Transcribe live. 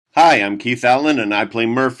Hi, I'm Keith Allen, and I play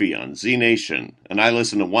Murphy on Z Nation, and I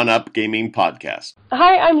listen to One Up Gaming Podcast.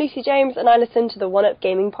 Hi, I'm Lucy James, and I listen to the One Up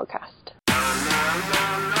Gaming Podcast.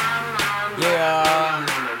 Yeah,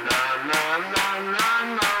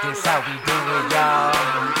 this how we do it, y'all.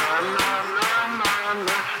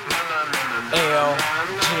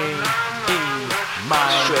 L-G-E,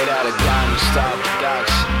 man. Straight out of Diamond Star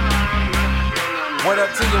Production. What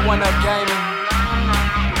up to you, One Up Gaming?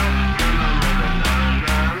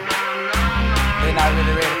 They're not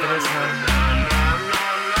really ready for this one.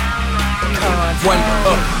 One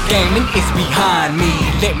Up Gaming is behind me.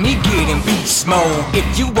 Let me get in beast mode.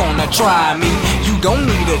 If you wanna try me, you don't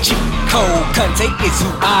need a cheat code. Conte is who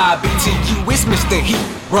I be. To you it's Mr.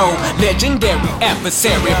 Hero, legendary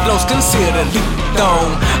adversary. Flows considered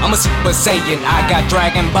lethal. I'm a Super Saiyan, I got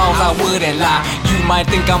Dragon Balls, I wouldn't lie. You might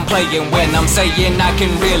think I'm playing when I'm saying I can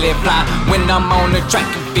really fly. When I'm on the track,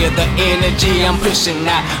 you feel the energy I'm pushing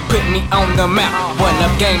out. Put me on the map. One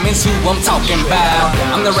Up Gaming's who I'm talking about.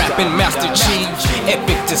 I'm the rapping Master Chief,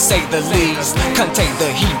 epic to say the least. Contain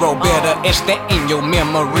the hero, better etch that in your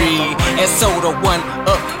memory. And so the One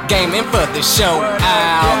Up Gaming for the show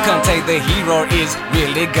out. Contain the hero is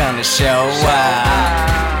really gonna show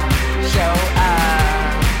out. Show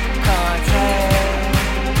out. Contain.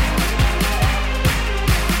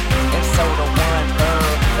 And so the One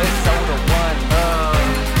Up. And so the One Up.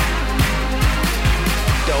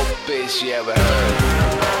 Dope bitch you ever heard.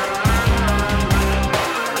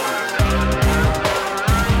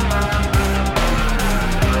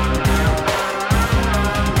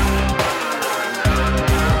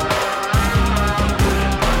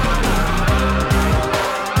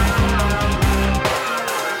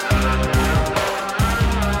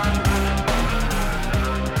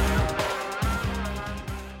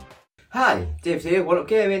 Hi, Dave here, One Up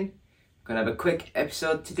Gaming. Gonna have a quick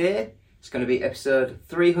episode today. It's gonna be episode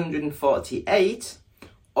 348,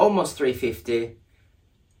 almost 350.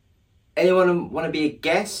 Anyone want to be a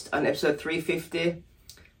guest on episode 350?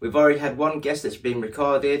 We've already had one guest that's been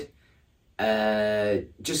recorded.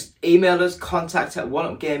 Just email us,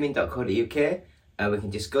 contact@oneupgaming.co.uk, and we can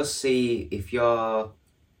discuss, see if your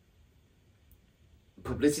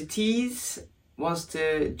publicities wants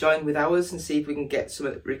to join with ours and see if we can get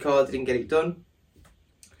some recorded and get it done.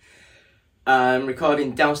 I'm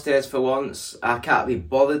recording downstairs for once. I can't be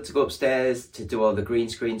bothered to go upstairs to do all the green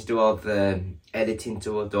screen, to do all the editing,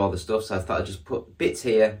 to do all the stuff, so I thought I'd just put bits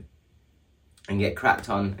here and get cracked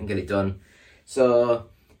on and get it done. So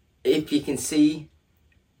if you can see,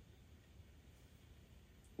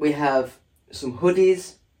 we have some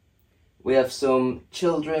hoodies, we have some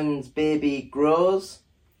children's baby grows,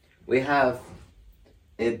 we have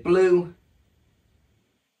a blue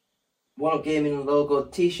One Up Gaming logo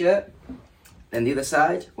t-shirt, and the other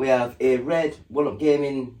side we have a red One Up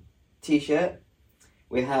Gaming t-shirt.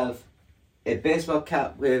 We have a baseball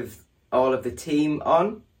cap with all of the team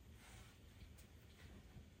on.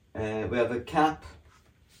 We have a cap.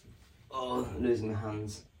 Oh, I'm losing my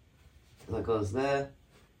hands. That goes there.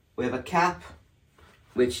 We have a cap,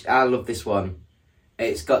 which I love this one.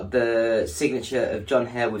 It's got the signature of John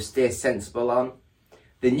Hare with Stay Sensible on.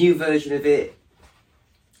 The new version of it,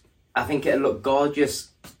 I think it'll look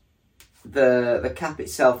gorgeous. The cap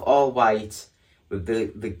itself all white with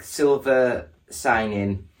the silver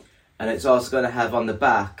signing, and it's also going to have on the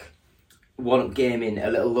back One Up Gaming,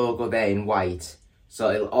 a little logo there in white.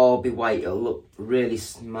 So it'll all be white, it'll look really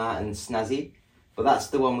smart and snazzy. But that's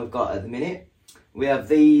the one we've got at the minute. We have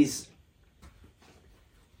these,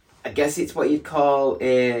 I guess it's what you'd call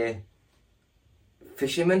a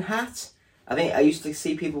fisherman hat. I think I used to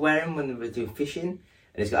see people wearing them when they were doing fishing,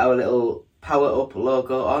 and it's got our little Power Up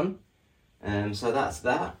logo on. So that's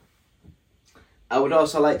that. I would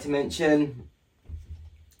also like to mention,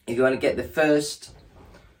 if you want to get the first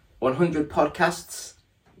 100 podcasts,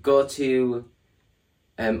 go to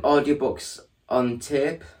audiobooks on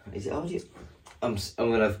tape. Is it audio? I'm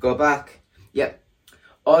going to go back. Yep.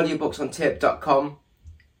 audiobooksontape.com.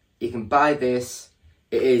 You can buy this.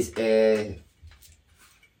 It is a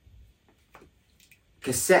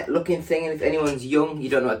cassette looking thing, and if anyone's young, you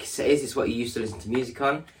don't know what a cassette is, it's what you used to listen to music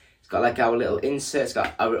on. It's got like our little insert, it's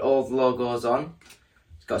got our old logos on,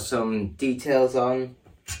 it's got some details on,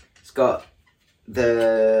 it's got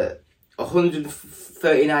the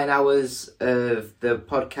 139 hours of the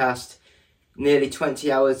podcast, nearly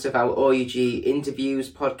 20 hours of our OUG interviews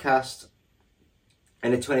podcast,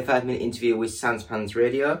 and a 25-minute interview with Sanspans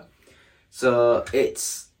Radio. So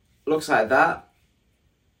it's looks like that.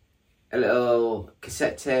 A little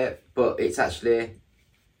cassette tape, but it's actually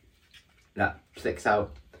that flicks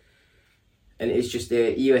out, and it's just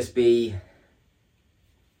a USB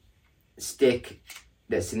stick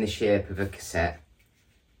that's in the shape of a cassette.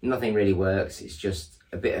 Nothing really works. It's just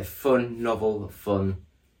a bit of novelty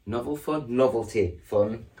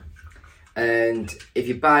fun. And if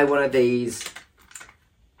you buy one of these,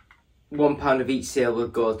 £1 of each sale will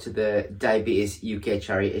go to the Diabetes UK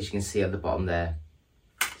charity, as you can see at the bottom there.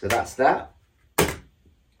 So that's that.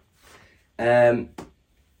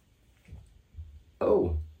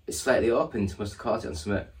 Oh, it's slightly opened. Must have caught it on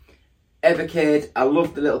something. Evercade. I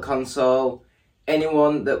love the little console.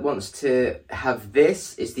 Anyone that wants to have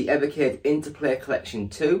this, it's the Evercade Interplay Collection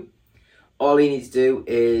 2. All you need to do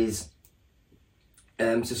is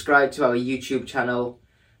subscribe to our YouTube channel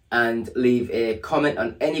and leave a comment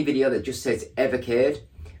on any video that just says Evercade,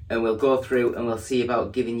 and we'll go through and we'll see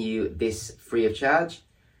about giving you this free of charge,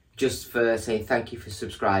 just for saying thank you for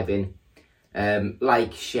subscribing.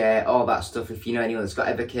 Like, share, all that stuff. If you know anyone that's got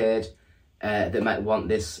Evercade that might want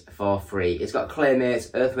this for free. It's got Claymates,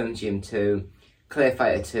 Earthworm Jim 2, Clay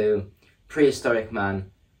Fighter 2, Prehistoric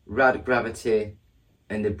Man, Rad Gravity,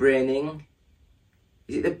 and the Braining.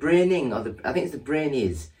 Is it the Braining or I think it's the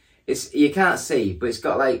Brainies. It's, you can't see, but it's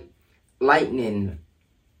got like a lightning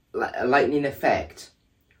effect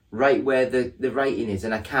right where the writing is,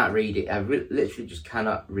 and I can't read it. I literally just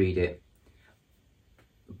cannot read it.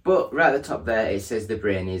 But right at the top there, it says the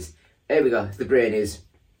Brainies. Here we go, it's the Brainies.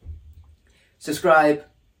 Subscribe,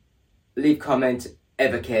 leave comment,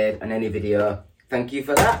 Evercade on any video. Thank you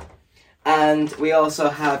for that. And we also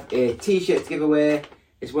have a t-shirt to give away.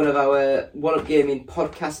 It's one of our One Up Gaming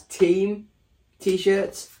podcast team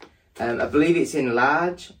t-shirts. I believe it's in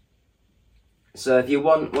large. So if you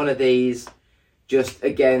want one of these, just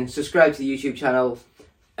again, subscribe to the YouTube channel,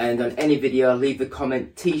 and on any video, leave the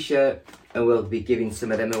comment t-shirt, and we'll be giving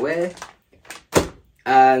some of them away.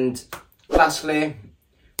 And lastly,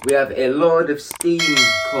 we have a load of Steam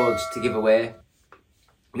codes to give away.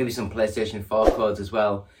 Maybe some PlayStation 4 codes as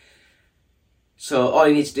well. So all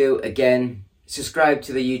you need to do, again, subscribe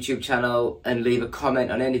to the YouTube channel and leave a comment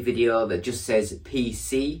on any video that just says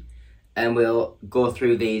PC, and we'll go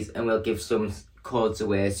through these and we'll give some codes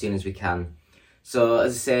away as soon as we can. So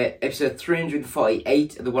as I say, episode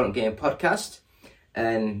 348 of the One Up Gaming podcast,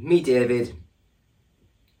 and me, David.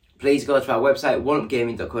 Please go to our website,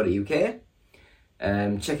 oneupgaming.co.uk.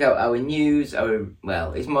 Check out our news,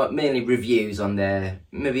 it's mainly reviews on there,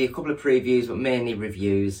 maybe a couple of previews, but mainly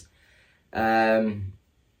reviews.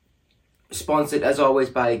 Sponsored as always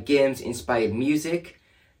by Games Inspired Music,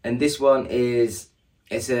 and this one it's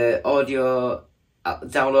a audio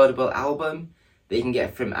downloadable album that you can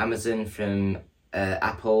get from Amazon, from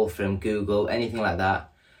Apple, from Google, anything like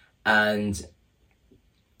that, and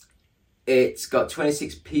it's got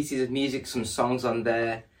 26 pieces of music, some songs on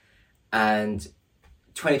there, and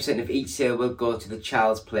 20% of each sale will go to the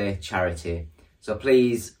Child's Play charity. So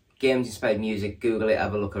please, Games Inspired Music, Google it,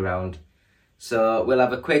 have a look around. So we'll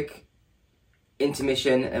have a quick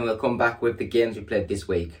intermission and we'll come back with the games we played this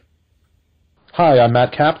week. Hi, I'm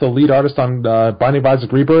Matt Kapp, the lead artist on Binding of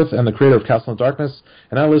Isaac Rebirth and the creator of Castle in Darkness,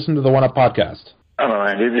 and I listen to the One Up podcast. Hello,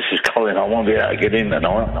 Andy. This is Colin. I won't be able to get in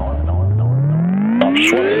tonight. I'm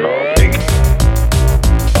sweating all big.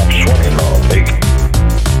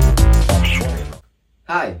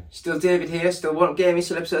 Hi, still David here, still One Up Gaming,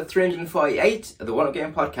 still episode 348 of the One Up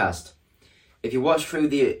Gaming podcast. If you watch through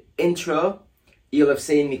the intro, you'll have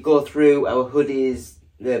seen me go through our hoodies,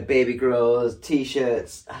 the baby grows,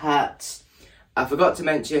 t-shirts, hats. I forgot to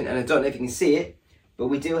mention, and I don't know if you can see it, but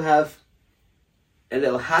we do have a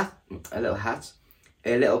little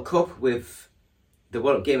cup with the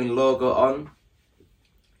One Up Gaming logo on.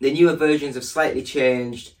 The newer versions have slightly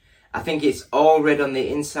changed. I think it's all red on the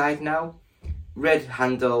inside now. Red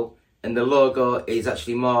handle, and the logo is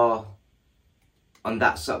actually more on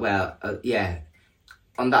that side,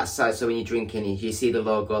 on that side, so when you're drinking you see the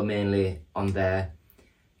logo mainly on there,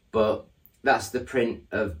 but that's the print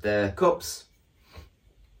of the cups.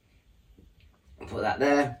 Put that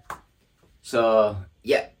there. So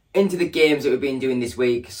yeah, into the games that we've been doing this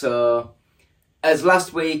week. So as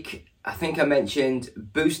last week I think I mentioned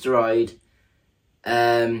Boosteroid,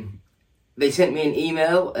 they sent me an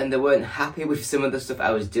email and they weren't happy with some of the stuff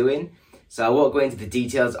I was doing. So I won't go into the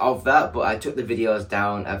details of that, but I took the videos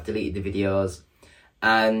down, I've deleted the videos.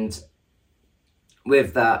 And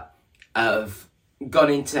with that, I've gone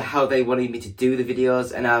into how they wanted me to do the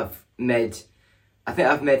videos, and I think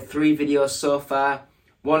I've made 3 videos so far.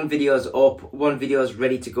 One video's up, one video's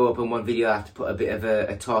ready to go up, and one video I have to put a bit of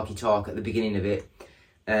a talky talk at the beginning of it.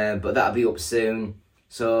 But that'll be up soon.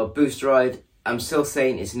 So Boosteroid, I'm still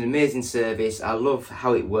saying it's an amazing service. I love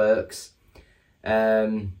how it works.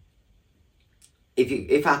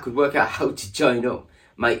 If I could work out how to join up,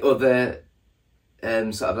 my other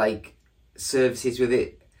sort of like services with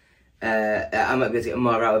it, I might be able to get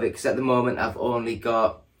more out of it, because at the moment I've only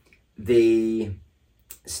got the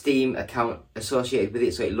Steam account associated with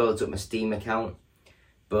it, so it loads up my Steam account.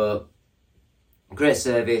 But great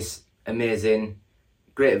service, amazing,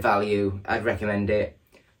 great value, I'd recommend it.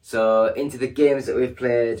 So into the games that we've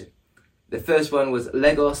played, the first one was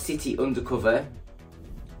Lego City Undercover,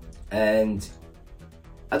 and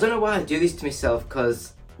I don't know why I do this to myself,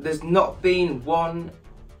 because there's not been one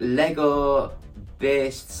Lego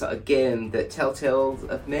based sort of game that Telltale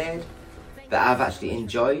have made that I've actually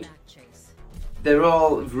enjoyed. They're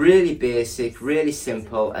all really basic, really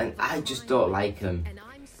simple, and I just don't like them.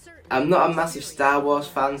 I'm not a massive Star Wars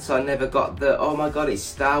fan, so I never got the, oh my god, it's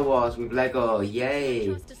Star Wars with Lego,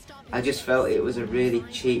 yay. I just felt it was a really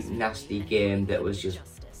cheap, nasty game that was just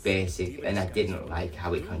basic, and I didn't like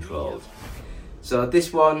how it controlled. So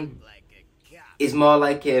this one is more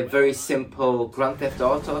like a very simple Grand Theft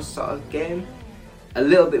Auto sort of game. A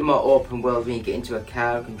little bit more open world when you get into a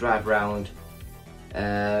car and can drive around.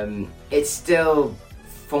 It's still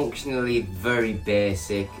functionally very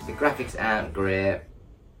basic. The graphics aren't great.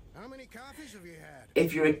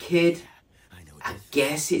 If you're a kid, I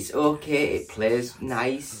guess it's okay. It plays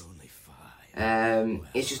nice.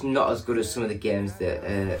 It's just not as good as some of the games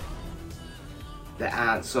that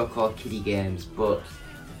aren't so-called kiddie games, but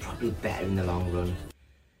probably better in the long run.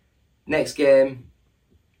 Next game,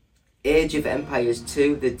 Age of Empires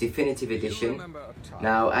 2, the Definitive Edition.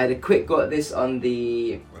 Now, I had a quick go at this on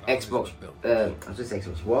the Xbox, I was going to say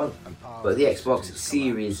Xbox One, but the Xbox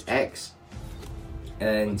Series X,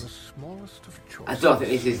 and I don't think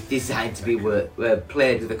this is designed to be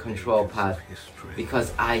played with a control pad,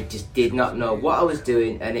 because I just did not know what I was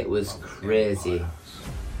doing, and it was crazy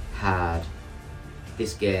hard.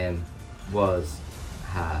 This game was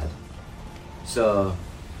hard. So,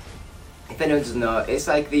 if anyone doesn't know, it's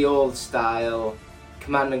like the old style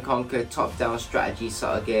Command and Conquer top-down strategy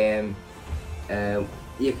sort of game.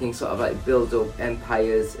 You can sort of like build up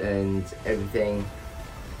empires and everything.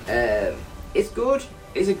 It's good.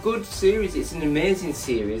 It's a good series. It's an amazing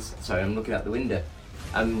series. Sorry, I'm looking out the window.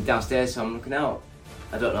 I'm downstairs, so I'm looking out.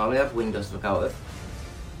 I don't normally have windows to look out of.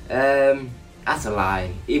 That's a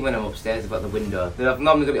lie. Even when I'm upstairs, I've got the window. I've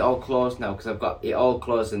normally got it all closed now, because I've got it all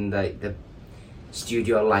closed and the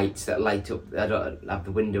studio lights that light up. I don't have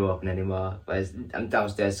the window open anymore. But I'm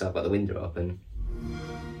downstairs, so I've got the window open.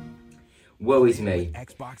 Woe is me.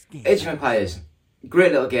 Age of Empires,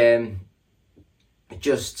 great little game.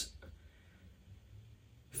 Just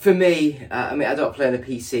for me, I mean, I don't play on the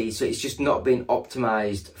PC, so it's just not been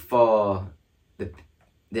optimized for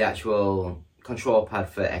the actual control pad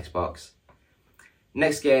for Xbox.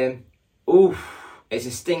 Next game, it's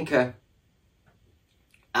a stinker.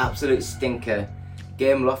 Absolute stinker.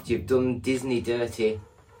 Gameloft, you've done Disney dirty.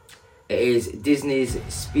 It is Disney's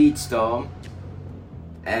Speedstorm.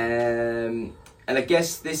 And I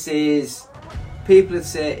guess this is, people would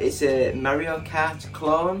say it's a Mario Kart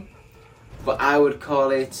clone, but I would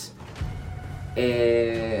call it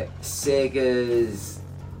a Sega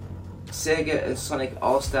and Sonic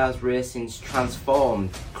All-Stars Racing's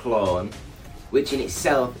transformed clone, which in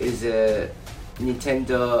itself is a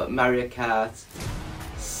Nintendo Mario Kart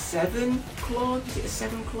 7 clone? Is it a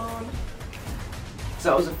 7 clone? So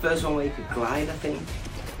that was the first one where you could glide, I think.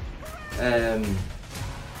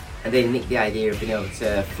 And they nicked the idea of being able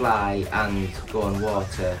to fly and go on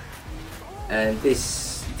water. And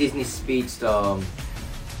this Disney Speedstorm,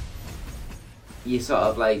 you sort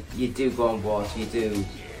of like, you do go on water, you do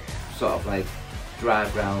sort of like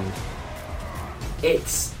drive around.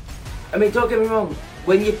 It's, I mean, don't get me wrong,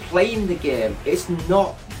 when you're playing the game, it's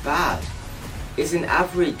not bad. It's an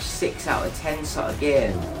average 6 out of 10 sort of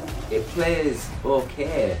game. It plays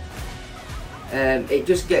okay. It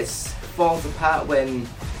just falls apart when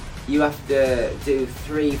you have to do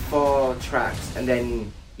 3-4 tracks and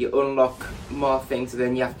then you unlock more things, and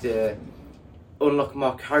then you have to unlock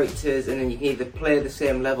more characters, and then you can either play the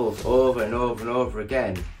same levels over and over and over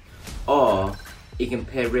again, or you can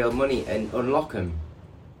pay real money and unlock them.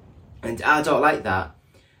 And I don't like that,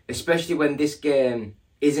 especially when this game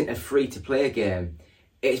isn't a free-to-play game.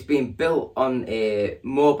 It's been built on a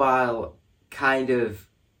mobile kind of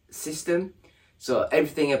system, so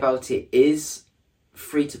everything about it is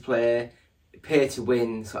free-to-play,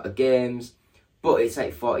 pay-to-win sort of games, but it's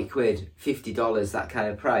like 40 quid, $50, that kind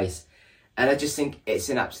of price. And I just think it's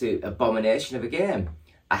an absolute abomination of a game.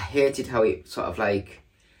 I hated how it sort of like,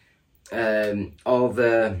 how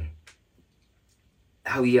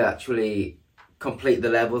you actually complete the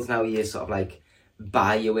levels, now you sort of like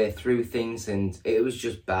buy your way through things, and it was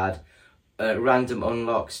just bad. random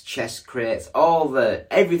unlocks, chest crates,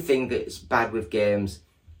 everything that's bad with games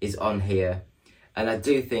is on here. And I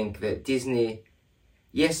do think that Disney,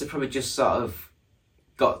 yes, they probably just sort of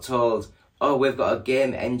got told, oh, we've got a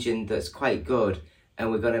game engine that's quite good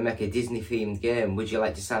and we're going to make a Disney themed game. Would you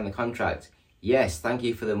like to sign the contract? Yes, thank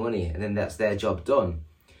you for the money. And then that's their job done.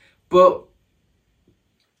 But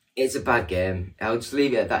it's a bad game. I'll just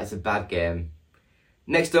leave it at that. It's a bad game.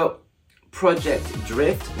 Next up, Project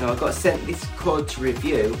Drift. Now I got sent this code to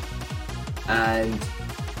review and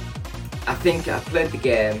I think I played the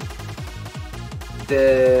game.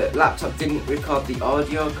 The laptop didn't record the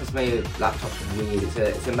audio because my laptop's weird.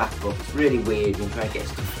 It's a MacBook. It's really weird when you try to get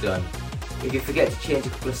stuff done. If you forget to change a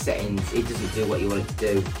couple of settings, it doesn't do what you want it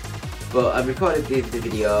to do. But I recorded the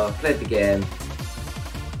video, played the game.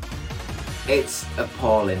 It's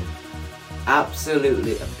appalling.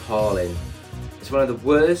 Absolutely appalling. It's one of the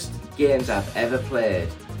worst games I've ever played.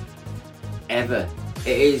 Ever.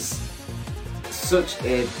 It is such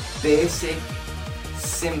a basic,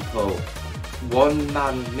 simple,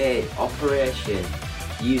 one-man made operation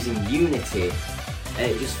using Unity,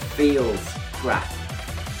 and it just feels crap.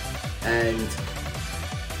 And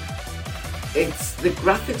the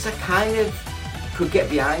graphics I kind of could get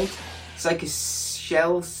behind. It's like a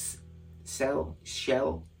cell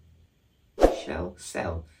shaded,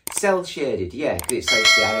 yeah, because it's like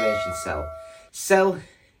the animation cell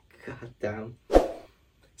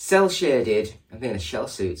shaded. I'm thinking of shell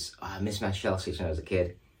suits. Oh, I miss my shell suits when I was a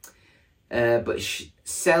kid. But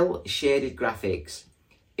cell shaded graphics.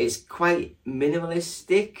 It's quite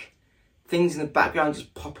minimalistic. Things in the background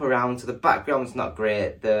just pop around, so the background's not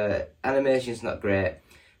great, the animation's not great,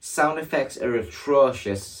 sound effects are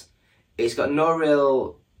atrocious. It's got no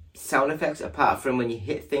real sound effects apart from when you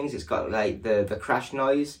hit things. It's got like the crash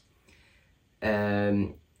noise.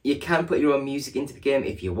 You can put your own music into the game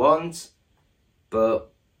if you want,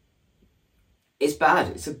 but it's bad.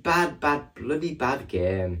 It's a bad, bloody bad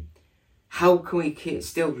game. How can we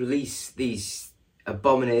still release these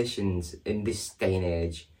abominations in this day and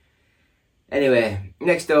age? Anyway,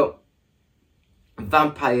 next up,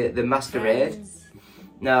 Vampire the Masquerade.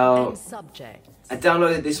 Now, I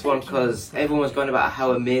downloaded this one because everyone was going about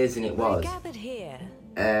how amazing it was.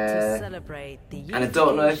 And I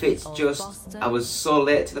don't know if it's just I was so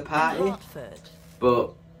late to the party,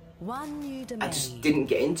 but I just didn't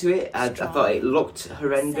get into it. I thought it looked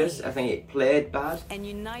horrendous. I think it played bad.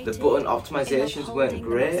 The button optimizations weren't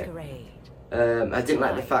great. I didn't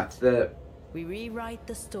like the fact that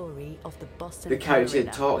the character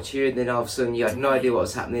talked to you and then all of a sudden you had no idea what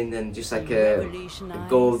was happening, and just like a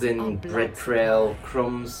golden bread trail,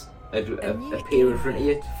 crumbs appear in front of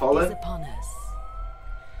you to follow.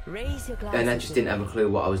 And I just didn't have a clue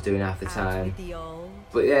what I was doing half the time.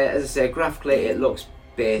 But yeah, as I say, graphically it looks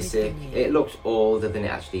basic. It looks older than it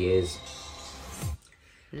actually is.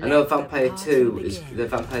 I know Vampire 2 is the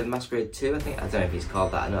Vampire the Masquerade 2, I think. I don't know if it's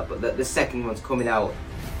called that or not, but the second one's coming out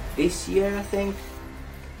this year, I think.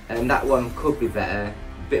 And that one could be better. A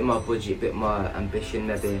bit more budget, a bit more ambition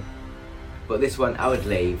maybe. But this one I would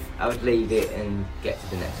leave. I would leave it and get to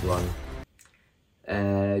the next one.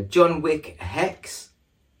 John Wick Hex.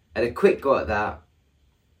 I had a quick go at that.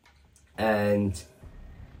 And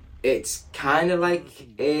it's kind of like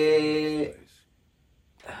a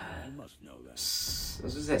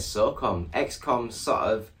XCOM sort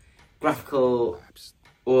of graphical,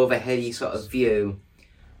 overheady sort of view,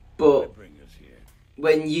 but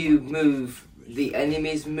when you move, the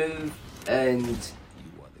enemies move, and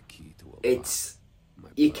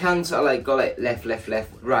you can sort of like go like left,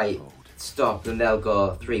 right, stop, and they'll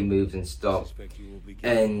go 3 moves and stop,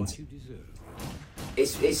 and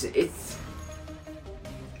it's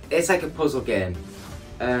like a puzzle game,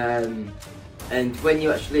 and when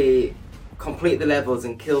you actually complete the levels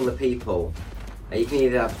and kill the people, you can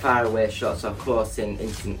either have far away shots or close in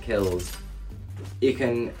instant kills. You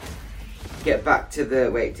can get back to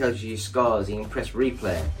where it tells you your scores. You can press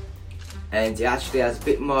replay, and it actually has a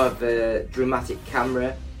bit more of a dramatic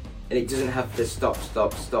camera, and it doesn't have the stop.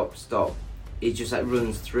 It just like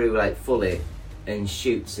runs through like fully and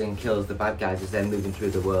shoots and kills the bad guys as they're moving through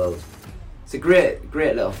the world. It's a great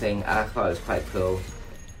little thing. I thought it was quite cool.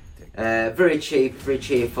 Very cheap, very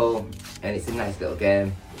cheerful, and it's a nice little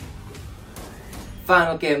game.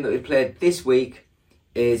 Final game that we played this week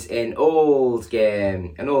is an old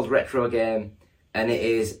retro game, and it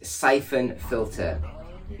is Siphon Filter.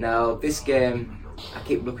 Now this game, I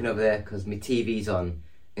keep looking over there because my TV's on,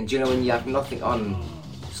 and do you know when you have nothing on,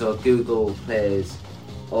 so Google plays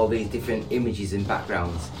all these different images and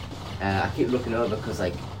backgrounds, I keep looking over because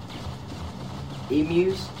like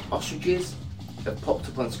ostriches have popped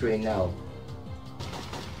up on screen now,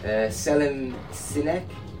 Selim Sinek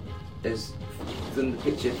has done the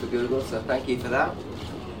picture for Google, so thank you for that.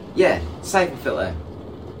 Yeah, Siphon Filter.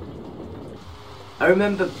 I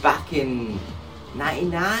remember back in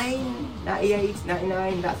 99, 98,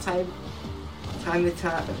 99, that time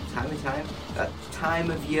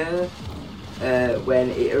of year, when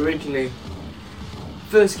it originally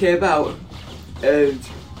first came out, and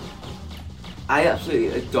I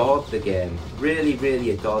absolutely adored the game. Really, really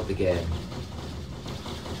adored the game.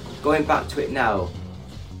 Going back to it now,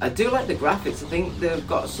 I do like the graphics. I think they've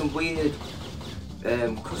got some weird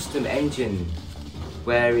custom engine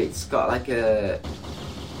where it's got like a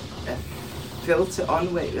filter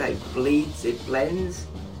on where it like blends,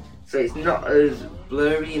 so it's not as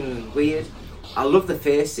blurry and weird. I love the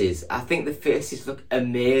faces. I think the faces look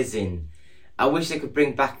amazing. I wish they could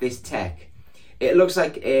bring back this tech. It looks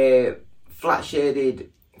like a flat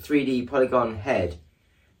shaded 3D polygon head,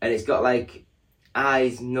 and it's got like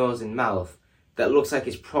eyes, nose and mouth that looks like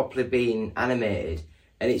it's properly being animated,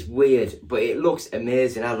 and it's weird, but it looks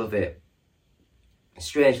amazing. I love it.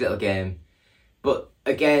 Strange little game. But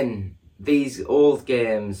again, these old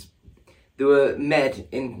games, they were made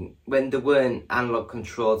in when there weren't analog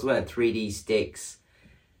controls, there weren't 3D sticks.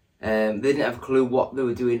 They didn't have a clue what they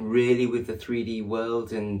were doing really with the 3D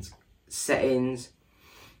world and settings.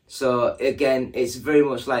 So again, it's very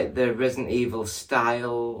much like the Resident Evil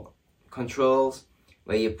style controls,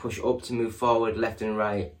 where you push up to move forward, left and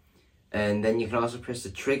right, and then you can also press the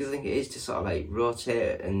triggers, I think it is, to sort of like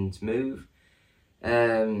rotate and move.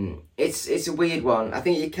 It's a weird one. I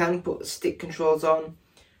think you can put stick controls on,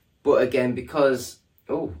 but again, because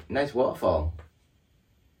nice waterfall.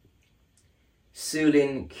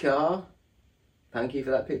 Sulin Kjar, thank you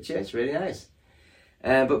for that picture. It's really nice.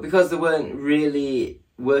 But because they weren't really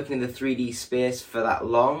working in the 3D space for that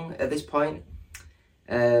long at this point,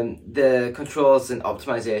 the controls and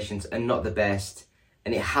optimizations are not the best,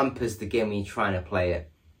 and it hampers the game when you're trying to play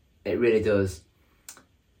it. It really does.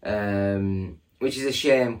 Which is a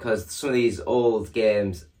shame, because some of these old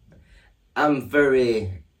games, I'm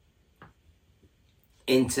very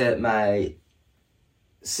into my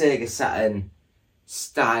Sega Saturn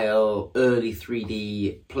style early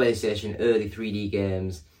 3D, PlayStation early 3D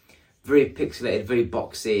games. Very pixelated, very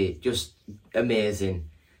boxy, just amazing.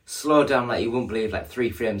 Slow down like you wouldn't believe, like 3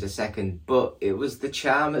 frames a second, but it was the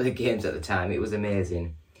charm of the games at the time. It was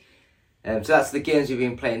amazing. So that's the games we've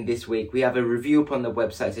been playing this week. We have a review up on the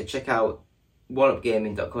website, so check out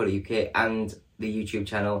oneupgaming.co.uk and the YouTube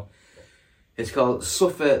channel. It's called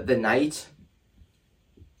Suffer the Night,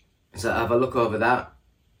 so have a look over that.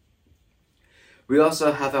 We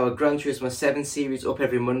also have our Gran Turismo 7 series up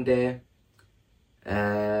every Monday.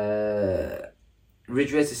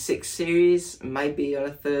 Ridge Racer 6 series might be on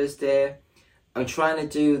a Thursday. I'm trying to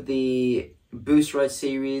do the Boost Ride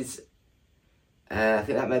series. I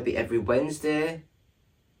think that might be every Wednesday.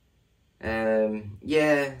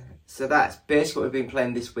 Yeah, so that's basically what we've been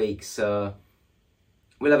playing this week. So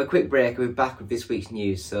we'll have a quick break. We'll be back with this week's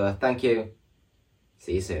news. So thank you.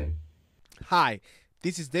 See you soon. Hi,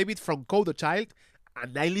 this is David from Coder Child,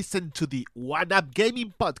 and I listen to the One Up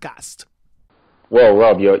Gaming podcast. Whoa,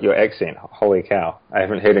 Rob, your accent. Holy cow. I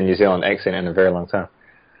haven't heard a New Zealand accent in a very long time.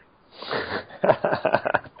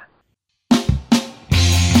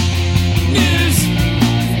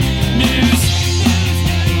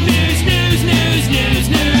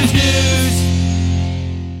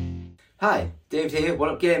 Hi, David here, One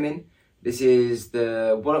Up Gaming. This is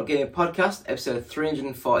the One Up Gaming podcast, episode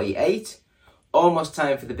 348. Almost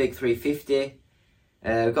time for the big 350.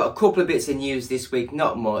 We've got a couple of bits of news this week,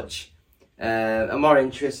 not much. I'm more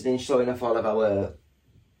interested in showing off all of our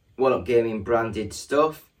One Up Gaming branded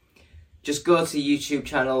stuff. Just go to the YouTube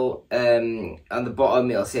channel, on the bottom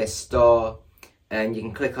it'll say store, and you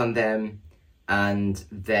can click on them, and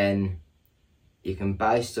then you can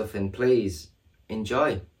buy stuff, and please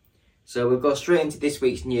enjoy. So we'll go straight into this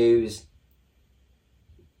week's news.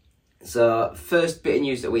 So first bit of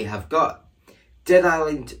news that we have got, Dead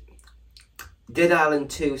Island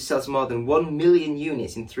 2 sells more than 1 million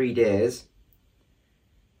units in 3 days.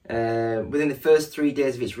 Within the first 3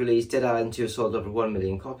 days of its release, Dead Island 2 sold over 1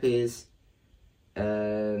 million copies.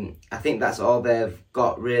 I think that's all they've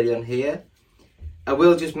got really on here. I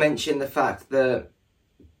will just mention the fact that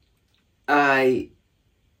I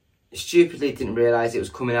stupidly didn't realise it was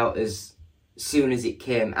coming out as soon as it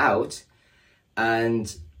came out,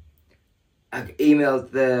 and I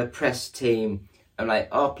emailed the press team. I'm like,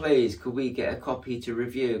 oh please, could we get a copy to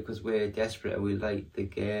review, because we're desperate and we like the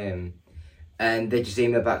game. And they just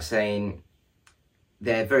emailed back saying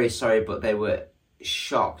they're very sorry, but they were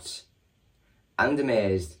shocked and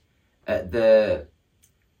amazed at the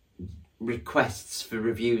requests for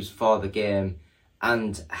reviews for the game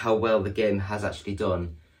and how well the game has actually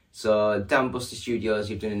done. So Dan Buster Studios,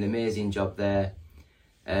 you've done an amazing job there.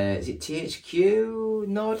 Is it THQ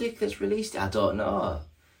Nordic that's released it? I don't know.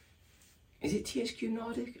 Is it THQ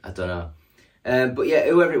Nordic? I don't know. But yeah,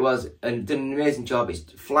 whoever it was, and done an amazing job. It's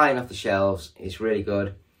flying off the shelves. It's really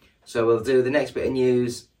good. So we'll do the next bit of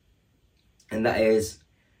news, and that is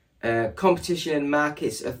Competition and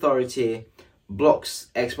Markets Authority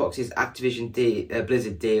blocks Xbox's Activision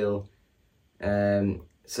Blizzard deal.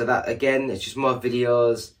 So that, again, it's just more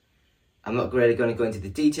videos. I'm not really going to go into the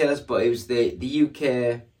details, but it was the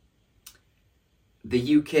UK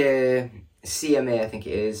CMA, I think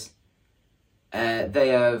it is. They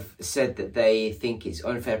have said that they think it's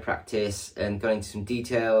unfair practice and gone into some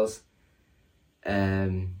details.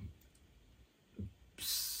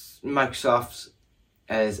 Microsoft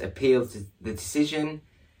has appealed to the decision,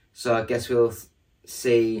 so I guess we'll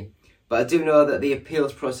see. But I do know that the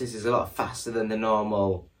appeals process is a lot faster than the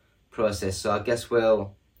normal process, so I guess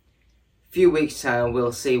few weeks' time,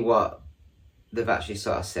 we'll see what they've actually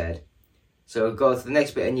sort of said. So we'll go to the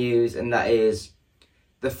next bit of news, and that is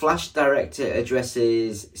the Flash director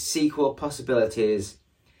addresses sequel possibilities.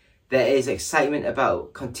 There is excitement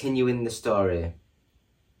about continuing the story.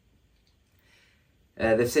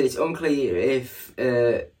 They've said it's unclear if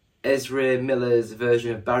Ezra Miller's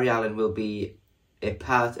version of Barry Allen will be a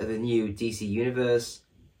part of the new DC universe.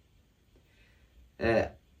 Andy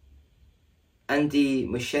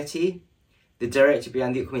Muschietti, the director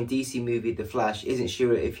behind the upcoming DC movie The Flash, isn't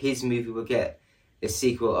sure if his movie will get a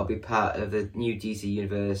sequel or be part of the new DC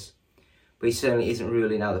universe, but he certainly isn't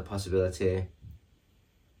ruling out the possibility.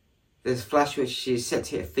 The Flash, which is set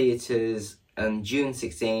to hit theatres on June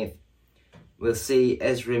 16th, will see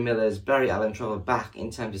Ezra Miller's Barry Allen travel back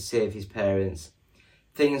in time to save his parents.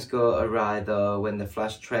 Things go awry though when the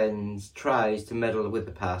Flash tries to meddle with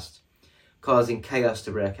the past, causing chaos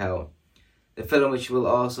to break out. The film, which will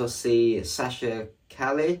also see Sasha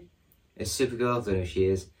Calle as Supergirl, don't know who she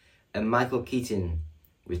is, and Michael Keaton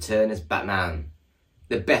return as Batman.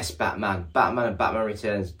 The best Batman. Batman and Batman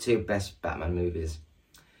Returns, two best Batman movies.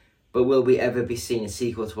 But will we ever be seeing a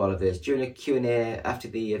sequel to all of this? During a Q&A after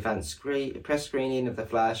the advanced press screening of The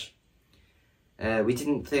Flash, we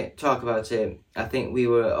didn't talk about it. I think we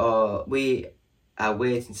are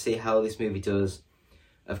waiting to see how this movie does.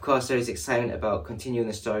 Of course, there is excitement about continuing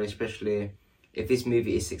the story, especially if this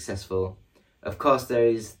movie is successful. Of course, there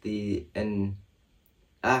is an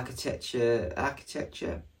architecture at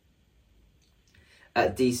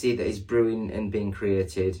DC that is brewing and being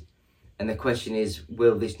created. And the question is,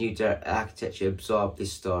 will this new architecture absorb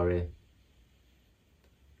this story?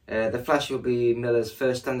 The Flash will be Miller's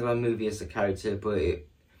first standalone movie as a character, but it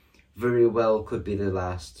very well could be the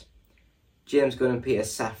last. James Gunn and Peter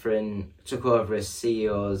Safran took over as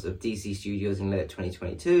CEOs of DC Studios in late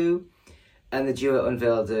 2022, and the duo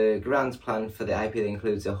unveiled a grand plan for the IP that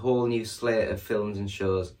includes a whole new slate of films and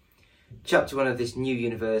shows. Chapter 1 of this new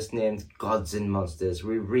universe, named Gods and Monsters,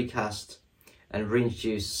 we recast and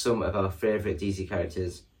reintroduce some of our favourite DC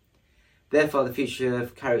characters. Therefore, the future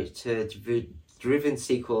of character-driven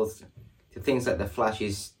sequels to things like The Flash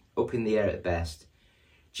is up in the air at best.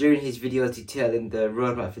 During his video detailing the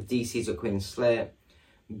roadmap for DC's upcoming slate,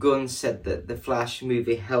 Gunn said that The Flash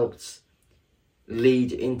movie helped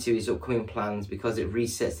lead into his upcoming plans because it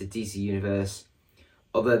resets the DC universe,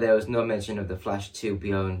 although there was no mention of The Flash 2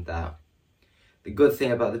 beyond that. The good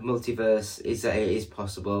thing about the multiverse is that it is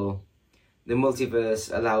possible. The multiverse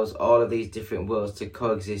allows all of these different worlds to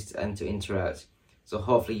coexist and to interact. So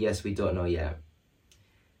hopefully, yes, we don't know yet.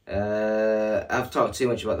 I've talked too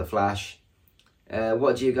much about The Flash.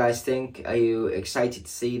 What do you guys think? Are you excited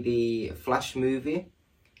to see the Flash movie?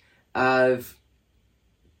 I'm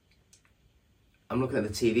looking at the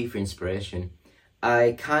TV for inspiration.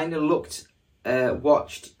 I kind of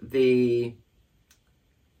watched the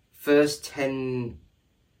first 20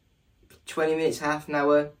 minutes, half an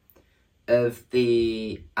hour of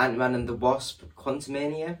the Ant-Man and the Wasp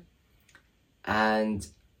Quantumania, and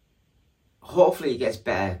hopefully it gets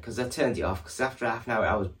better, because I turned it off because after half an hour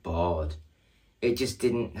I was bored. It just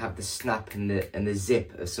didn't have the snap and the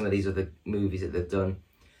zip of some of these other movies that they've done.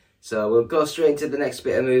 So we'll go straight into the next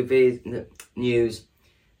bit of movie news.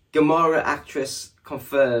 Gamora actress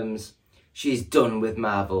confirms she's done with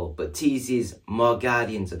Marvel, but teases more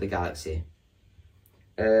Guardians of the Galaxy.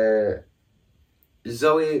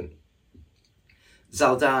 Zoe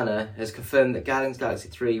Saldana has confirmed that Guardians of the Galaxy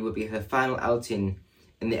 3 will be her final outing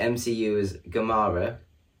in the MCU as Gamora,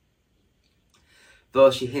 though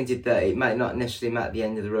she hinted that it might not necessarily mark the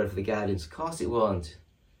end of the road for the Guardians. Of course it won't.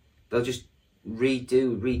 They'll just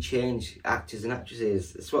rechange actors and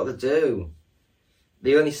actresses. That's what they do.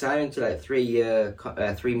 They only sign into like 3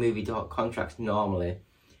 movie contracts normally.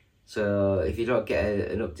 So if you don't get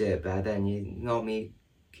an update by then, you're normally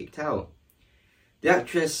kicked out. The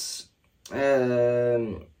actress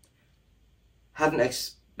hadn't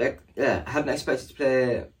expected to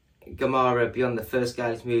play Gamora beyond the first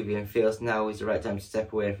Guardians movie and feels now is the right time to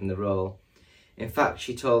step away from the role. In fact,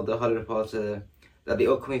 she told The Hollywood Reporter that the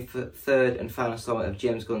upcoming third and final installment of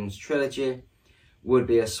James Gunn's trilogy would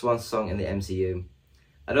be a swan song in the MCU.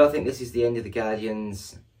 I don't think this is the end of the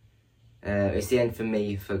Guardians. It's the end for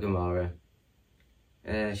me for Gamora.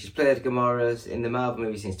 She's played Gamora in the Marvel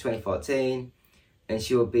movie since 2014, and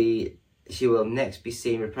she will next be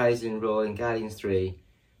seen reprising her role in Guardians 3.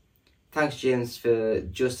 Thanks James for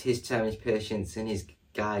just his time, his patience, and his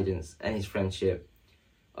guidance and his friendship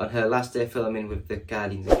on her last day filming with the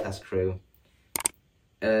Guardians and cast crew.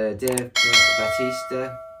 Dave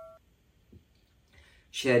Bautista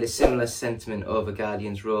shared a similar sentiment over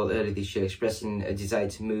Guardian's role earlier this year, expressing a desire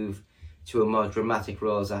to move to a more dramatic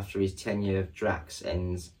roles after his tenure of Drax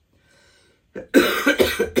ends.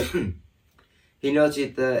 He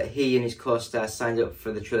noted that he and his co-star signed up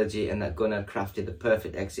for the trilogy and that Gunn had crafted the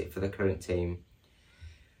perfect exit for the current team.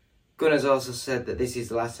 Gunn has also said that this is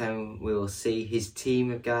the last time we will see his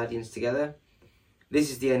team of Guardians together. This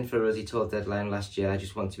is the end for us, he told Deadline last year. I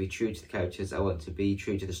just want to be true to the characters, I want to be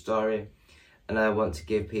true to the story, and I want to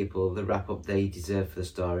give people the wrap-up they deserve for the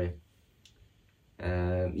story.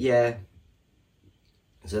 Yeah.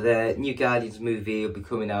 So the new Guardians movie will be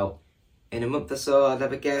coming out in a month or so, I'd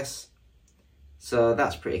have a guess. So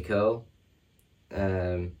that's pretty cool.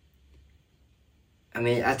 I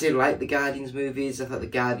mean, I do like the Guardians movies. I thought the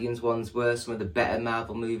Guardians ones were some of the better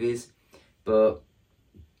Marvel movies. But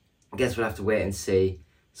I guess we'll have to wait and see.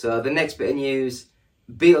 So the next bit of news,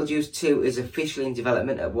 Beetlejuice 2 is officially in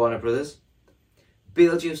development at Warner Brothers.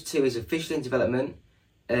 Beetlejuice 2 is officially in development.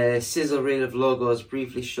 A sizzle reel of logos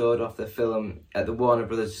briefly showed off the film at the Warner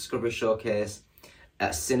Brothers Discovery Showcase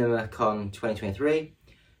at CinemaCon 2023.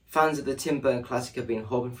 Fans of the Tim Burton classic have been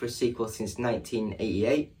hoping for a sequel since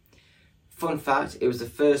 1988. Fun fact, it was the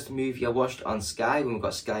first movie I watched on Sky when we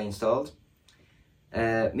got Sky installed.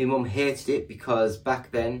 My mum hated it because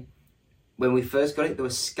back then, when we first got it, there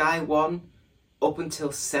was Sky 1 up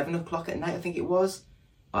until 7 o'clock at night, I think it was,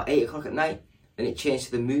 or 8 o'clock at night. Then it changed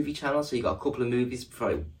to the movie channel, so you got a couple of movies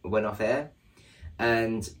before it went off air.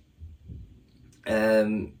 And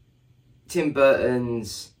Tim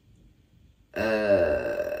Burton's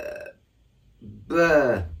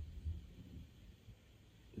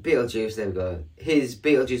Beetlejuice, there we go. His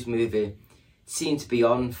Beetlejuice movie seemed to be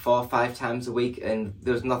on 4 or 5 times a week, and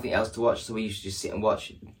there was nothing else to watch, so we used to just sit and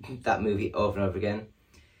watch that movie over and over again.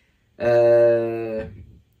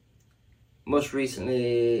 Most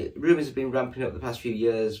recently, rumours have been ramping up the past few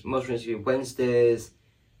years. Most recently, Wednesday's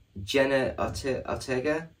Jenna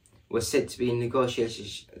Ortega was said to be in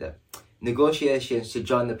negotiations to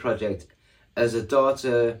join the project as a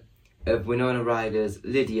daughter of Winona Ryder's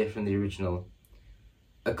Lydia from the original.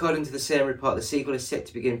 According to the same report, the sequel is set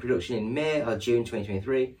to begin production in May or June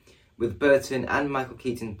 2023, with Burton and Michael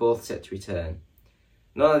Keaton both set to return.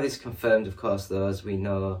 None of this confirmed, of course, though,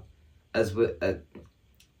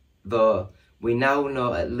 though we now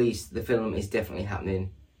know at least the film is definitely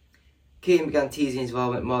happening. Keaton began teasing his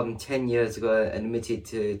involvement more than 10 years ago and admitted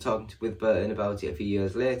to talking with Burton about it a few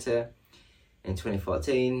years later, in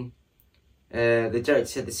 2014. The director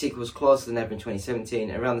said the sequel was closer than ever in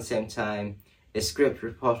 2017. Around the same time, a script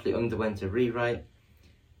reportedly underwent a rewrite.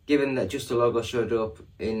 Given that just a logo showed up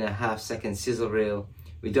in a half-second sizzle reel,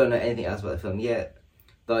 we don't know anything else about the film yet,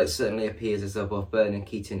 though it certainly appears as though both Burton and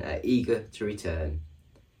Keaton are eager to return.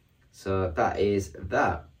 So that is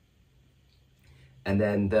that. And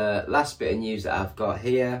then the last bit of news that I've got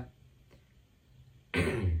here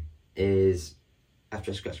is,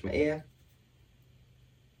 after I scratch my ear,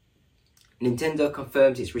 Nintendo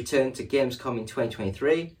confirms its return to Gamescom in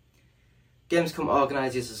 2023. Gamescom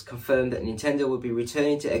organisers has confirmed that Nintendo will be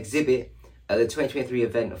returning to exhibit at the 2023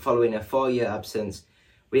 event following a 4-year absence.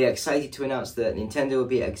 We are excited to announce that Nintendo will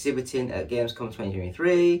be exhibiting at Gamescom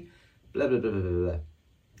 2023. Blah blah blah blah blah.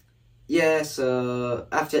 Yeah, so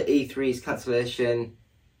after E3's cancellation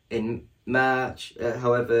in March,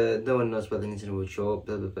 however, no one knows whether Nintendo will show up.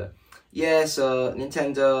 Blah blah blah. Yeah, so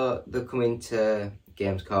Nintendo, they're coming to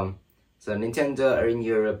Gamescom. So Nintendo are in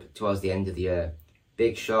Europe towards the end of the year.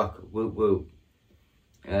 Big shock, whoop whoop.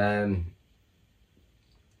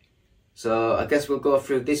 So I guess we'll go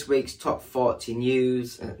through this week's top 40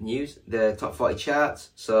 news, the top 40 charts.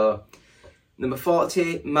 So number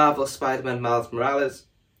 40, Marvel Spider-Man Miles Morales.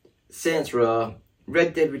 Saints Row,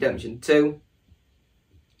 Red Dead Redemption 2,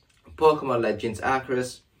 Pokemon Legends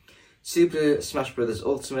Arceus, Super Smash Bros.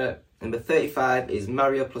 Ultimate. Number 35 is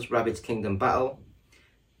Mario plus Rabbids Kingdom Battle,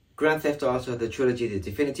 Grand Theft Auto The Trilogy The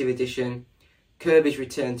Definitive Edition, Kirby's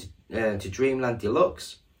Return to Dreamland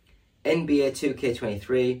Deluxe, NBA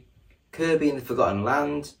 2K23, Kirby and the Forgotten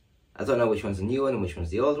Land. I don't know which one's the new one and which one's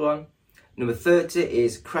the old one. Number 30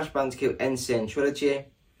 is Crash Bandicoot N. Sane Trilogy,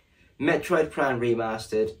 Metroid Prime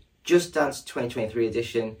Remastered, Just Dance 2023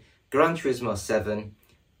 Edition, Gran Turismo 7,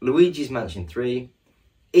 Luigi's Mansion 3,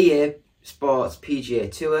 EA Sports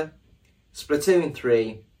PGA Tour, Splatoon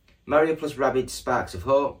 3, Mario plus Rabbids Sparks of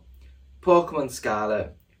Hope, Pokemon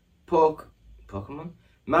Scarlet, Pokemon,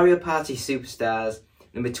 Mario Party Superstars,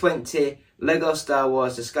 number 20, Lego Star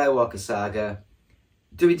Wars The Skywalker Saga,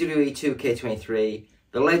 WWE 2K23,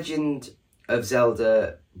 The Legend of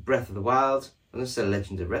Zelda Breath of the Wild, I was going to say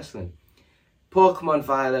Legend of Wrestling, Pokemon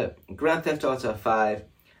Violet, Grand Theft Auto 5,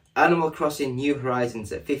 Animal Crossing New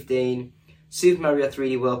Horizons at 15, Super Mario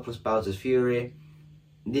 3D World plus Bowser's Fury,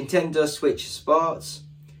 Nintendo Switch Sports,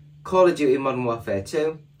 Call of Duty Modern Warfare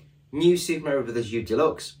 2, New Super Mario Bros. U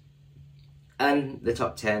Deluxe, and the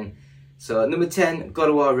top 10. So number 10, God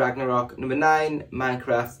of War Ragnarok, number 9,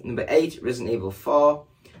 Minecraft, number 8, Resident Evil 4,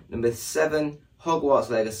 number 7,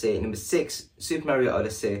 Hogwarts Legacy, number 6, Super Mario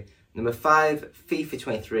Odyssey, number 5, FIFA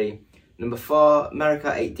 23, number 4, Mario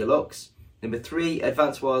Kart 8 Deluxe, number 3,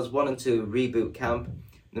 Advance Wars 1 and 2 Reboot Camp,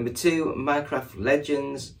 number 2, Minecraft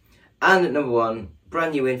Legends, and at number 1,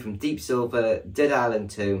 brand new in from Deep Silver, Dead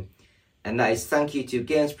Island 2, and that is thank you to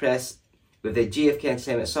Games Press with their GFK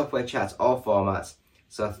Entertainment software chats, all formats.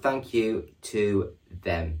 So thank you to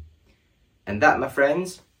them. And that, my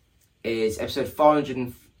friends, is episode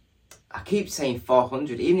 400. I keep saying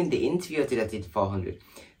 400. Even in the interview I did 400.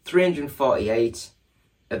 348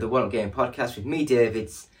 of the One Up Gaming podcast with me,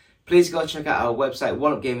 Davids. Please go check out our website,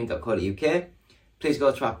 oneupgaming.co.uk. Please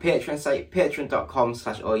go to our Patreon site,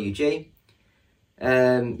 patreon.com/OUG.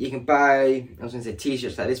 You can buy, I was going to say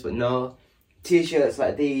t-shirts like this, but no. T-shirts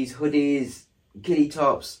like these, hoodies, kiddie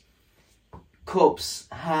tops, cups,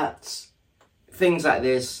 hats, things like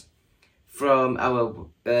this from our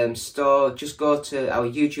store. Just go to our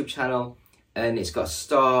YouTube channel and it's got a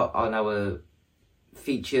store on our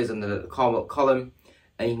features on the column,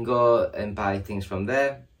 and you can go and buy things from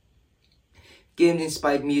there. Games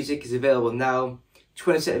inspired music is available now.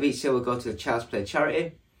 20% of each sale will go to the Child's Play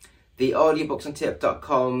charity. The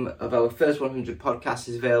audiobooksontape.com of our first 100 podcasts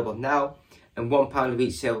is available now, and £1 of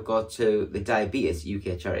each sale will go to the Diabetes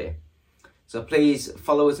UK charity. So please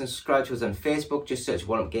follow us and subscribe to us on Facebook. Just search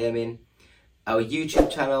One Up Gaming. Our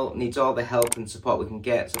YouTube channel needs all the help and support we can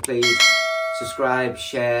get. So please subscribe,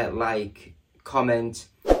 share, like, comment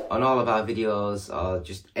on all of our videos, or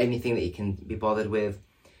just anything that you can be bothered with.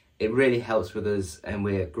 It really helps with us, and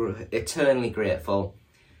we're eternally grateful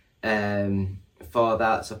for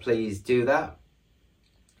that. So please do that.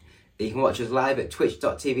 You can watch us live at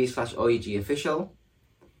twitch.tv/OUGofficial.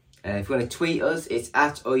 If you want to tweet us, it's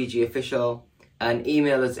at OUGofficial, and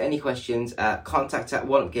email us any questions at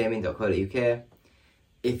contact@oneupgaming.co.uk.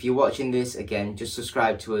 If you're watching this, again, just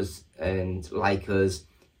subscribe to us and like us.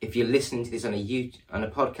 If you're listening to this on a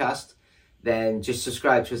podcast, then just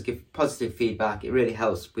subscribe to us, give positive feedback. It really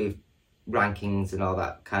helps with rankings and all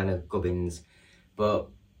that kind of gubbins. But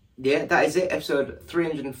yeah, that is it. Episode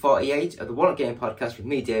 348 of the One Up Gaming podcast with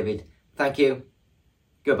me, David. Thank you.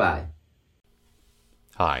 Goodbye.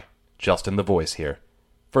 Hi, Justin the Voice here.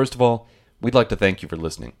 First of all, we'd like to thank you for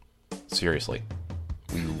listening. Seriously.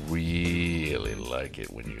 We really like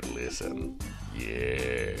it when you listen.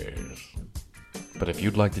 Yes. But if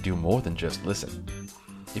you'd like to do more than just listen,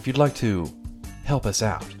 if you'd like to help us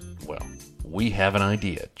out, well, we have an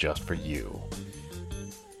idea just for you.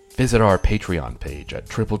 Visit our Patreon page at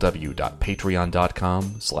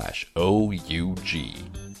www.patreon.com/OUG.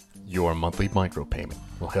 Your monthly micropayment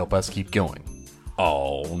will help us keep going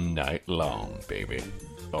all night long, baby.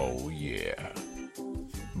 Oh yeah.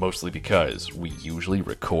 Mostly because we usually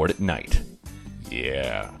record at night.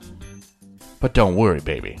 Yeah. But don't worry,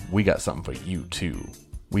 baby. We got something for you too.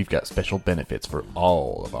 We've got special benefits for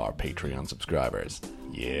all of our Patreon subscribers.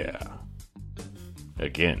 Yeah.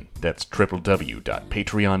 Again, that's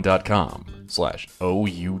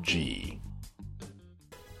www.patreon.com/OUG.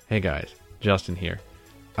 Hey guys, Justin here.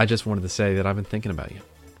 I just wanted to say that I've been thinking about you.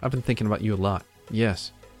 I've been thinking about you a lot.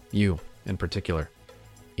 Yes, you in particular.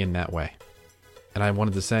 In that way. And I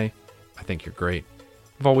wanted to say, I think you're great.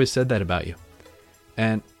 I've always said that about you.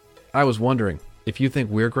 And I was wondering, if you think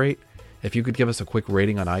we're great, if you could give us a quick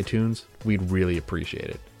rating on iTunes, we'd really appreciate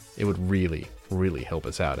it. It would really, really help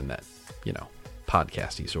us out in that,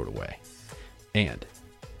 podcasty sort of way. And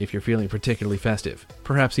if you're feeling particularly festive,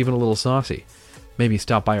 perhaps even a little saucy, maybe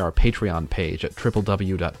stop by our Patreon page at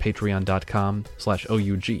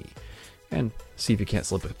www.patreon.com/OUG and see if you can't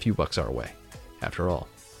slip a few bucks our way. After all,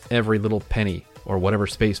 every little penny or whatever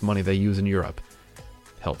space money they use in Europe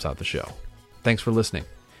helps out the show. Thanks for listening.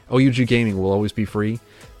 OUG Gaming will always be free,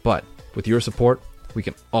 but with your support, we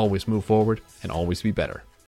can always move forward and always be better.